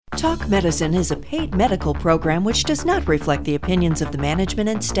Talk Medicine is a paid medical program which does not reflect the opinions of the management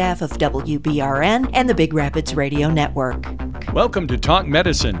and staff of WBRN and the Big Rapids Radio Network. Welcome to Talk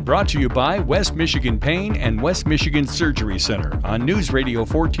Medicine, brought to you by West Michigan Pain and West Michigan Surgery Center on News Radio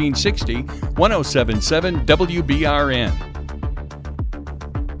 1460, 1077 WBRN.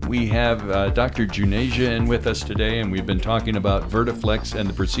 We have Dr. Junasia in with us today, and we've been talking about Vertiflex and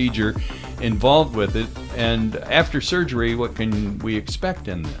the procedure involved with it. And after surgery, what can we expect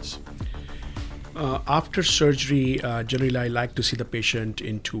in this? After surgery, generally I like to see the patient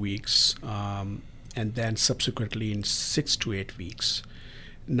in 2 weeks, and then subsequently in 6 to 8 weeks.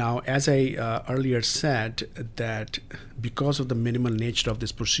 Now, as I earlier said, that because of the minimal nature of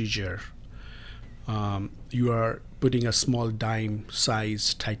this procedure, you are putting a small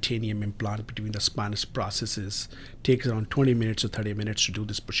dime-sized titanium implant between the spinous processes. Takes around 20 minutes to 30 minutes to do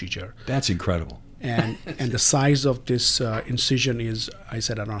this procedure. That's incredible. And the size of this incision is, I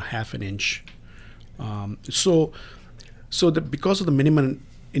said, around half an inch. Because of the minimal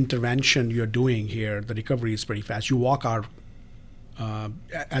intervention you're doing here, the recovery is pretty fast. You walk out.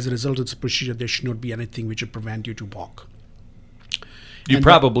 As a result of this procedure, there should not be anything which would prevent you to walk. You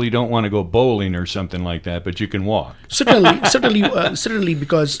probably don't want to go bowling or something like that, but you can walk. Certainly,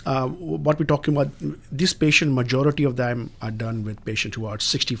 because what we're talking about, this patient, majority of them are done with patients who are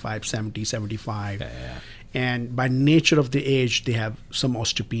 65, 70, 75. Yeah. And by nature of the age, they have some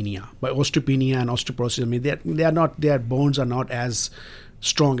osteopenia. By osteopenia and osteoporosis, I mean, their bones are not as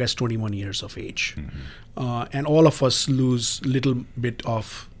strong as 21 years of age. Mm-hmm. And all of us lose little bit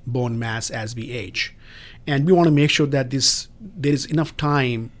of bone mass as we age. And we want to make sure that there is enough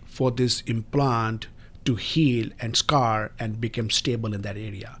time for this implant to heal and scar and become stable in that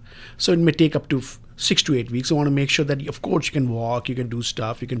area. So it may take up to 6 to 8 weeks. I want to make sure that, of course, you can walk, you can do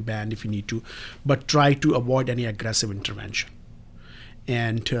stuff, you can bend if you need to, but try to avoid any aggressive intervention.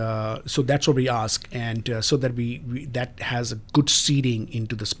 And so that's what we ask, and so that we that has a good seeding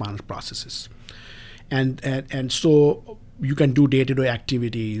into the spinal processes. And so you can do day-to-day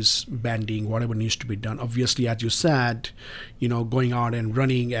activities, bending, whatever needs to be done. Obviously, as you said, going out and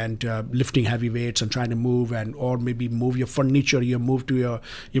running and lifting heavy weights and trying to move, or maybe move your furniture. You're moving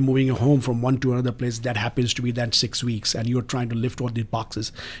your home from one to another place. That happens to be then 6 weeks, and you're trying to lift all these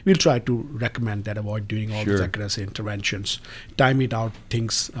boxes. We'll try to recommend that, avoid doing all these aggressive interventions, time it out,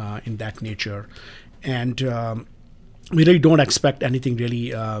 things in that nature, and. We really don't expect anything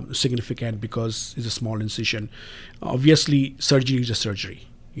really significant because it's a small incision. Obviously, surgery is a surgery.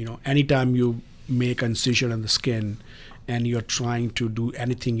 Anytime you make an incision in the skin and you're trying to do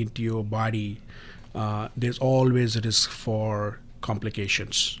anything into your body, there's always a risk for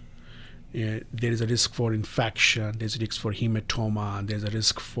complications. There is a risk for infection, there's a risk for hematoma, there's a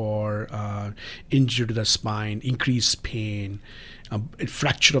risk for injury to the spine, increased pain, a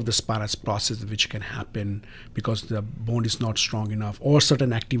fracture of the spinous process which can happen because the bone is not strong enough, or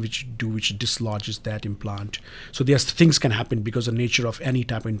certain activity you do which dislodges that implant. So things can happen because of the nature of any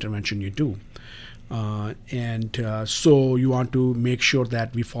type of intervention you do. So you want to make sure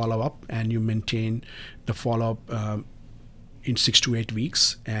that we follow up and you maintain the follow-up in 6 to 8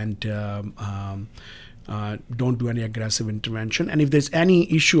 weeks, and don't do any aggressive intervention. And if there's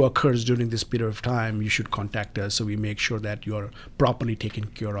any issue occurs during this period of time, you should contact us so we make sure that you're properly taken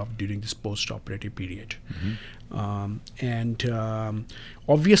care of during this post-operative period. Mm-hmm.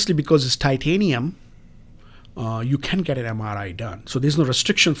 Obviously, because it's titanium, you can get an MRI done. So there's no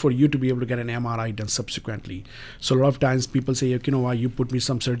restriction for you to be able to get an MRI done subsequently. So a lot of times people say, you put me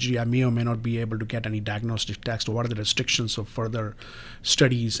some surgery, I may or may not be able to get any diagnostic test, or what are the restrictions of further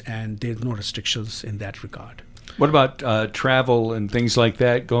studies, and there's no restrictions in that regard. What about travel and things like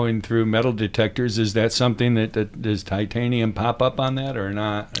that, going through metal detectors? Is that something that does titanium pop up on that or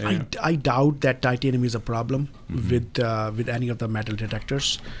not? I doubt that titanium is a problem with any of the metal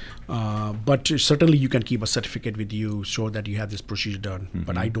detectors. But certainly you can keep a certificate with you, show that you have this procedure done. Mm-hmm.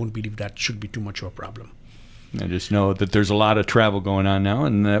 But I don't believe that should be too much of a problem. I just know that there's a lot of travel going on now,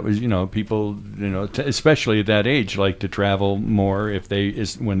 and that was, people, especially at that age, like to travel more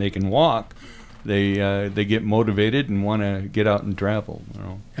when they can walk. They get motivated and want to get out and travel.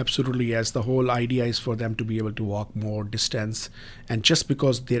 Absolutely, yes. The whole idea is for them to be able to walk more distance, and just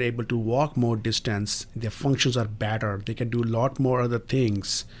because they're able to walk more distance, their functions are better. They can do a lot more other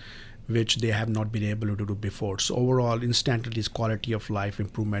things which they have not been able to do before. So overall, instantly, this quality of life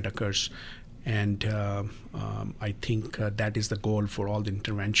improvement occurs. And I think that is the goal for all the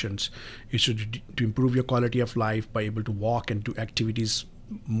interventions, is to improve your quality of life by able to walk and do activities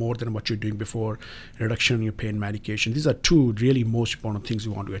more than what you're doing before, reduction in your pain medication. These are two really most important things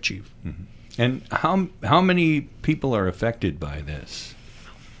we want to achieve. Mm-hmm. And how many people are affected by this?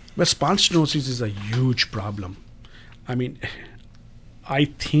 But spinal stenosis is a huge problem. I mean, I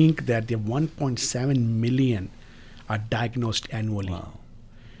think that the 1.7 million are diagnosed annually. Wow.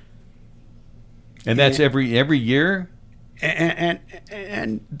 And that's every year?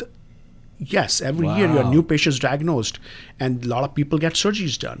 Yes, every year you have new patients diagnosed, and a lot of people get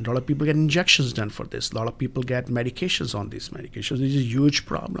surgeries done. A lot of people get injections done for this. A lot of people get medications on these medications. This is a huge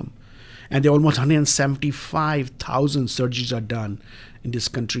problem. And there are almost 175,000 surgeries are done in this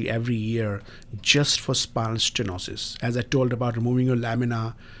country every year just for spinal stenosis. As I told about removing your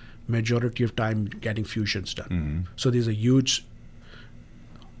lamina, majority of time getting fusions done. Mm-hmm. So there's a huge,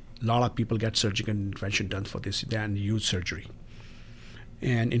 lot of people get surgical intervention done for this and huge surgery.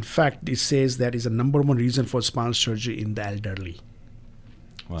 And in fact, it says that is a number one reason for spinal surgery in the elderly.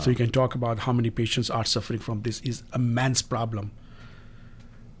 Wow. So you can talk about how many patients are suffering from this is immense problem.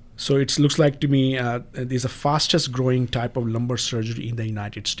 So it looks like to me there's the fastest growing type of lumbar surgery in the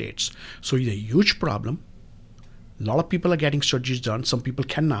United States. So it's a huge problem. A lot of people are getting surgeries done. Some people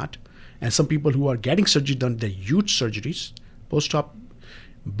cannot. And some people who are getting surgery done, they're huge surgeries. Post-op,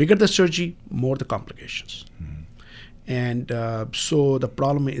 bigger the surgery, more the complications. Mm-hmm. And so the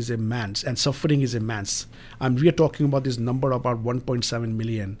problem is immense and suffering is immense. And we are talking about this number of about 1.7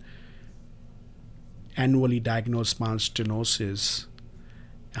 million annually diagnosed spinal stenosis.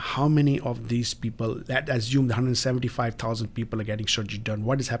 How many of these people, that assume 175,000 people are getting surgery done,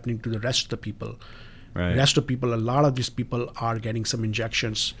 what is happening to the rest of the people? Right. The rest of people, a lot of these people are getting some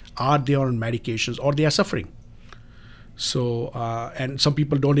injections, are they on medications, or they are suffering. So, and some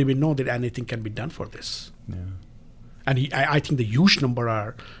people don't even know that anything can be done for this. Yeah. And I think the huge number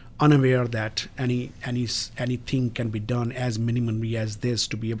are unaware that anything can be done as minimally as this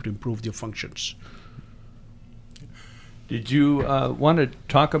to be able to improve their functions. Did you want to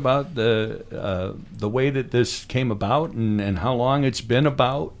talk about the way that this came about and how long it's been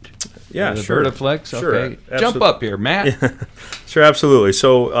about? Yeah, sure. Vertiflex? Sure. Okay. Jump up here, Matt. Yeah. Sure, absolutely.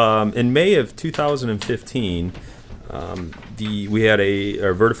 So in May of 2015, we had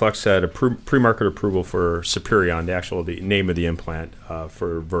our Vertiflex had a pre-market approval for Superion, the name of the implant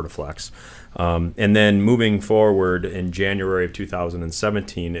for Vertiflex. And then moving forward in January of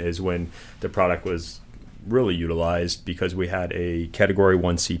 2017 is when the product was really utilized because we had a Category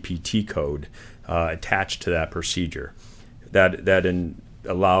 1 CPT code attached to that procedure that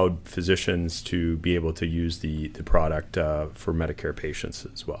allowed physicians to be able to use the product for Medicare patients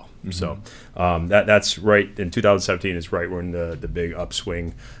as well. Mm-hmm. So that's right in 2017 is right when the big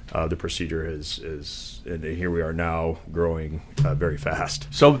upswing. The procedure is and here we are now growing very fast.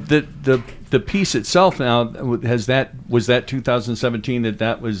 So the piece itself now was that 2017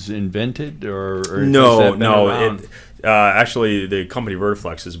 that was invented or no. Actually, the company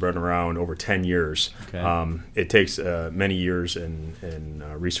Vertiflex has been around over 10 years. Okay. It takes many years in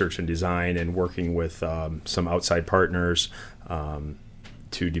research and design and working with some outside partners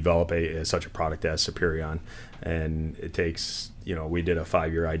to develop such a product as Superion. And it takes, we did a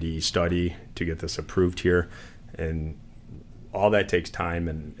 5-year IDE study to get this approved here. And all that takes time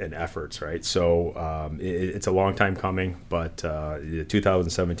and efforts, right? So it's a long time coming, but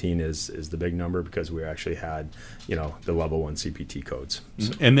 2017 is the big number because we actually had, the level 1 CPT codes.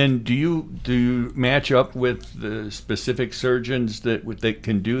 So. And then do you match up with the specific surgeons that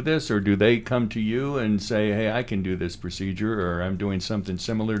can do this, or do they come to you and say, hey, I can do this procedure, or I'm doing something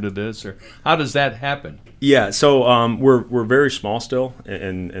similar to this, or how does that happen? Yeah, so we're very small still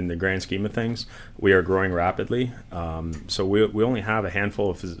in the grand scheme of things. We are growing rapidly. So we only have a handful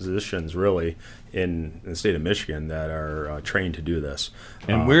of physicians really in the state of Michigan that are trained to do this.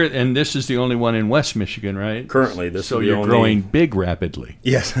 And this is the only one in West Michigan, right? Currently, this so is the you're only growing big rapidly.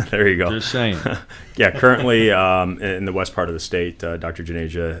 Yes, there you go. Just saying. Yeah, currently in the west part of the state, Dr.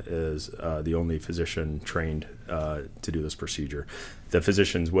 Janeja is the only physician trained to do this procedure. The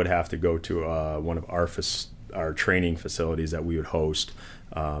physicians would have to go to one of our training facilities that we would host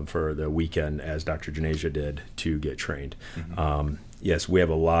for the weekend, as Dr. Janeja did, to get trained. Mm-hmm. Yes, we have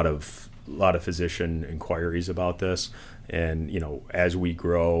a lot of physician inquiries about this, and as we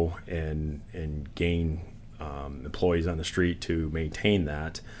grow and gain employees on the street to maintain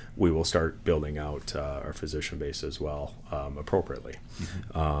that, we will start building out our physician base as well appropriately.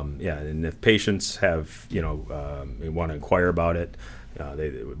 Mm-hmm. And if patients have they want to inquire about it,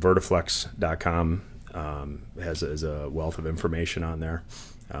 Vertiflex.com has a wealth of information on there.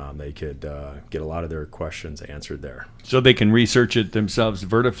 They could get a lot of their questions answered there. So they can research it themselves.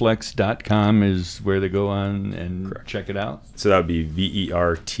 Vertiflex.com is where they go on and Correct. Check it out? So that would be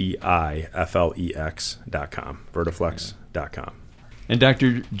Vertiflex.com, Vertiflex.com. And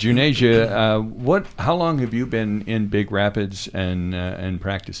Dr. Juneja, how long have you been in Big Rapids and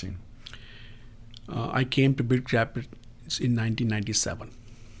practicing? I came to Big Rapids in 1997.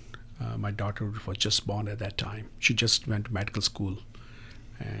 My daughter was just born at that time. She just went to medical school,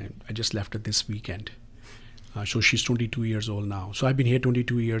 and I just left her this weekend. So she's 22 years old now. So I've been here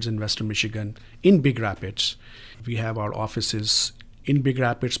 22 years in Western Michigan, in Big Rapids. We have our offices in Big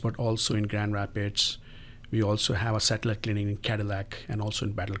Rapids, but also in Grand Rapids. We also have a satellite clinic in Cadillac and also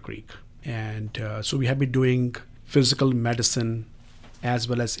in Battle Creek. And so we have been doing physical medicine as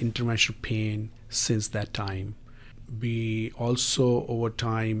well as interventional pain since that time. We also, over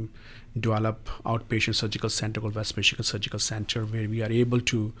time, develop outpatient surgical center called West Michigan Surgical Center, where we are able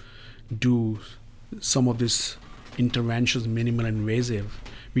to do some of these interventions, minimal and invasive,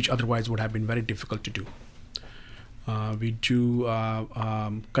 which otherwise would have been very difficult to do. We do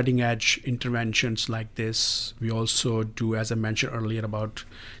cutting-edge interventions like this. We also do, as I mentioned earlier, about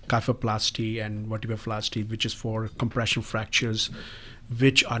kyphoplasty and vertebroplasty, which is for compression fractures,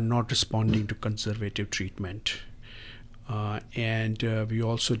 which are not responding to conservative treatment. And we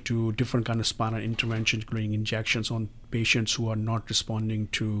also do different kind of spinal interventions, including injections on patients who are not responding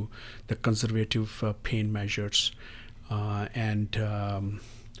to the conservative pain measures.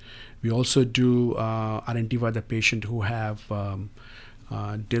 We also do identify the patient who have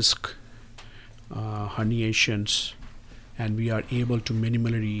disc herniations, and we are able to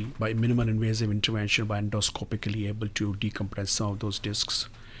by minimal invasive intervention, by endoscopically able to decompress some of those discs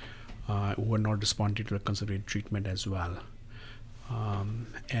who are not responding to the conservative treatment as well.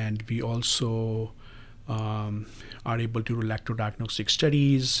 And we also are able to do electrodiagnostic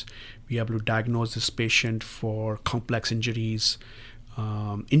studies. We are able to diagnose this patient for complex injuries.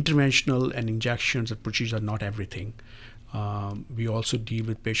 Interventional and injections and procedures are not everything. We also deal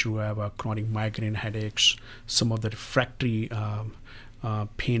with patients who have chronic migraine headaches, some of the refractory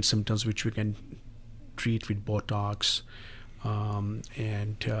pain symptoms, which we can treat with Botox,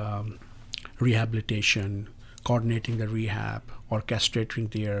 and rehabilitation, coordinating the rehab,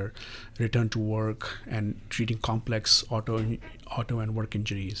 orchestrating their return to work, and treating complex auto and work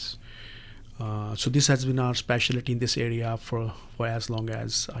injuries. So this has been our specialty in this area for as long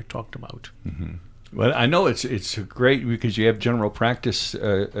as I talked about. Mm-hmm. Well, I know it's great because you have general practice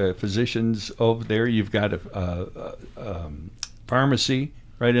physicians over there. You've got a pharmacy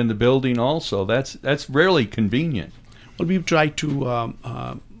right in the building also. That's really convenient. Well, we've tried to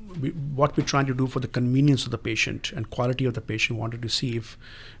what we're trying to do for the convenience of the patient and quality of the patient, wanted to see if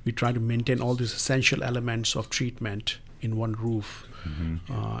we try to maintain all these essential elements of treatment in one roof.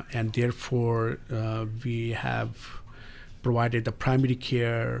 Mm-hmm. And therefore, we have provided the primary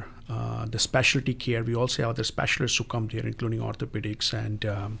care, the specialty care. We also have other specialists who come here, including orthopedics and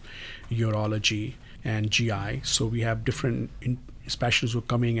urology and GI. So we have different specialists who are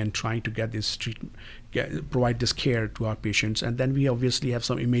coming and trying to get this treatment, provide this care to our patients. And then we obviously have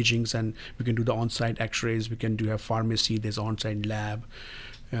some imagings, and we can do the on-site x-rays. We can do a pharmacy, there's on-site lab.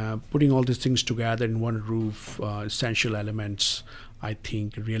 Putting all these things together in one roof, essential elements, I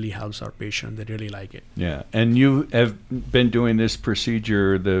think really helps our patient. They really like it. Yeah, and you have been doing this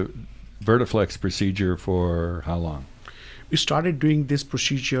procedure, the Vertiflex procedure, for how long? We started doing this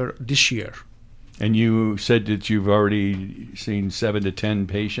procedure this year. And you said that you've already seen 7 to 10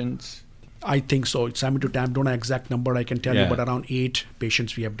 patients? I think so. It's 7 to 10. I don't know exact number I can tell you, but around 8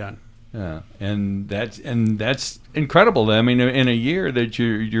 patients we have done. Yeah, and that's incredible. I mean, in a year that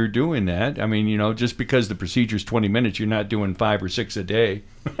you're doing that. I mean, just because the procedure's 20 minutes, you're not doing 5 or 6 a day.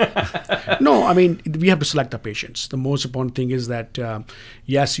 No, I mean, we have to select the patients. The most important thing is that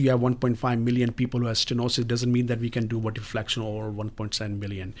yes, you have 1.5 million people who have stenosis. Doesn't mean that we can do vertiflexion over 1.7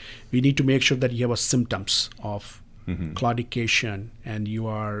 million. We need to make sure that you have symptoms of claudication and you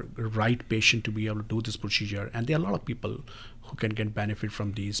are the right patient to be able to do this procedure. And there are a lot of people who can get benefit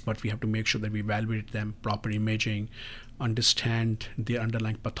from these, but we have to make sure that we evaluate them, proper imaging, understand the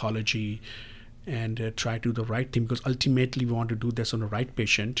underlying pathology, and try to do the right thing, because ultimately we want to do this on the right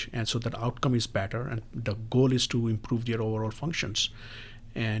patient, and so that outcome is better, and the goal is to improve their overall functions.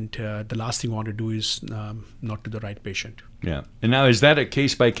 And the last thing we want to do is not to the right patient. Yeah. And now, is that a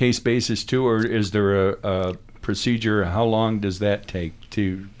case-by-case basis too, or is there a procedure? How long does that take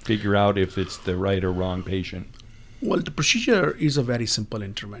to figure out if it's the right or wrong patient? Well, the procedure is a very simple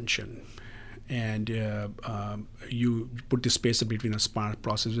intervention, and you put the spacer between the spinal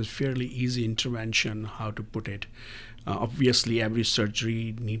process. It's a fairly easy intervention, how to put it. Obviously, every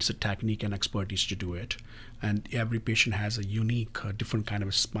surgery needs a technique and expertise to do it, and every patient has a unique, different kind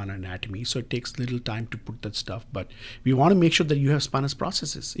of spinal anatomy, so it takes little time to put that stuff. But we want to make sure that you have spinous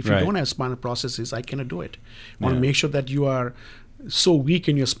processes. If you don't have spinal processes, I cannot do it. We want to make sure that you are so weak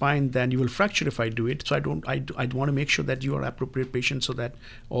in your spine, then you will fracture if I do it. So I want to make sure that you are appropriate patient so that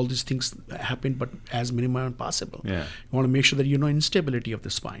all these things happen, but as minimum as possible. Yeah. You want to make sure that you know instability of the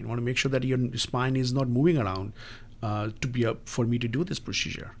spine. You want to make sure that your spine is not moving around for me to do this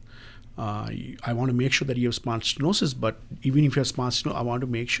procedure. I want to make sure that you have spine stenosis, but even if you have spine stenosis, I want to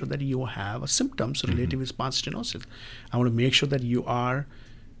make sure that you have symptoms related with spine stenosis. I want to make sure that you are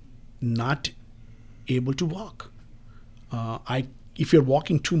not able to walk. If you're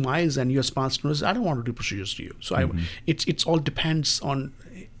walking 2 miles and you're spine stenosis, I don't want to do procedures to you. So it's all depends on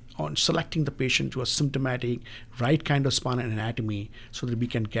selecting the patient to a symptomatic, right kind of spinal anatomy so that we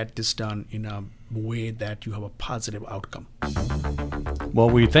can get this done in a way that you have a positive outcome. Well,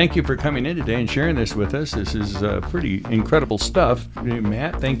 we thank you for coming in today and sharing this with us. This is pretty incredible stuff.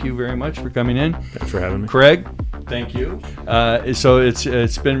 Matt, thank you very much for coming in. Thanks for having me. Craig, thank you. So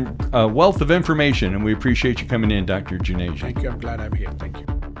it's been a wealth of information, and we appreciate you coming in, Dr. Junaid. Thank you. I'm glad I'm here. Thank you.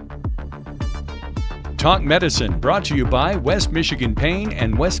 Talk Medicine, brought to you by West Michigan Pain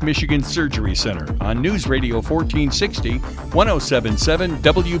and West Michigan Surgery Center on News Radio 1460, 107.7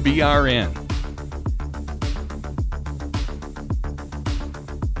 WBRN.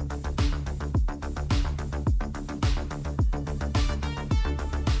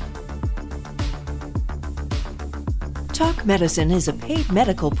 Talk Medicine is a paid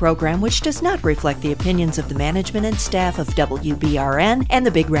medical program which does not reflect the opinions of the management and staff of WBRN and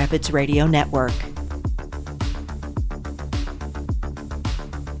the Big Rapids Radio Network.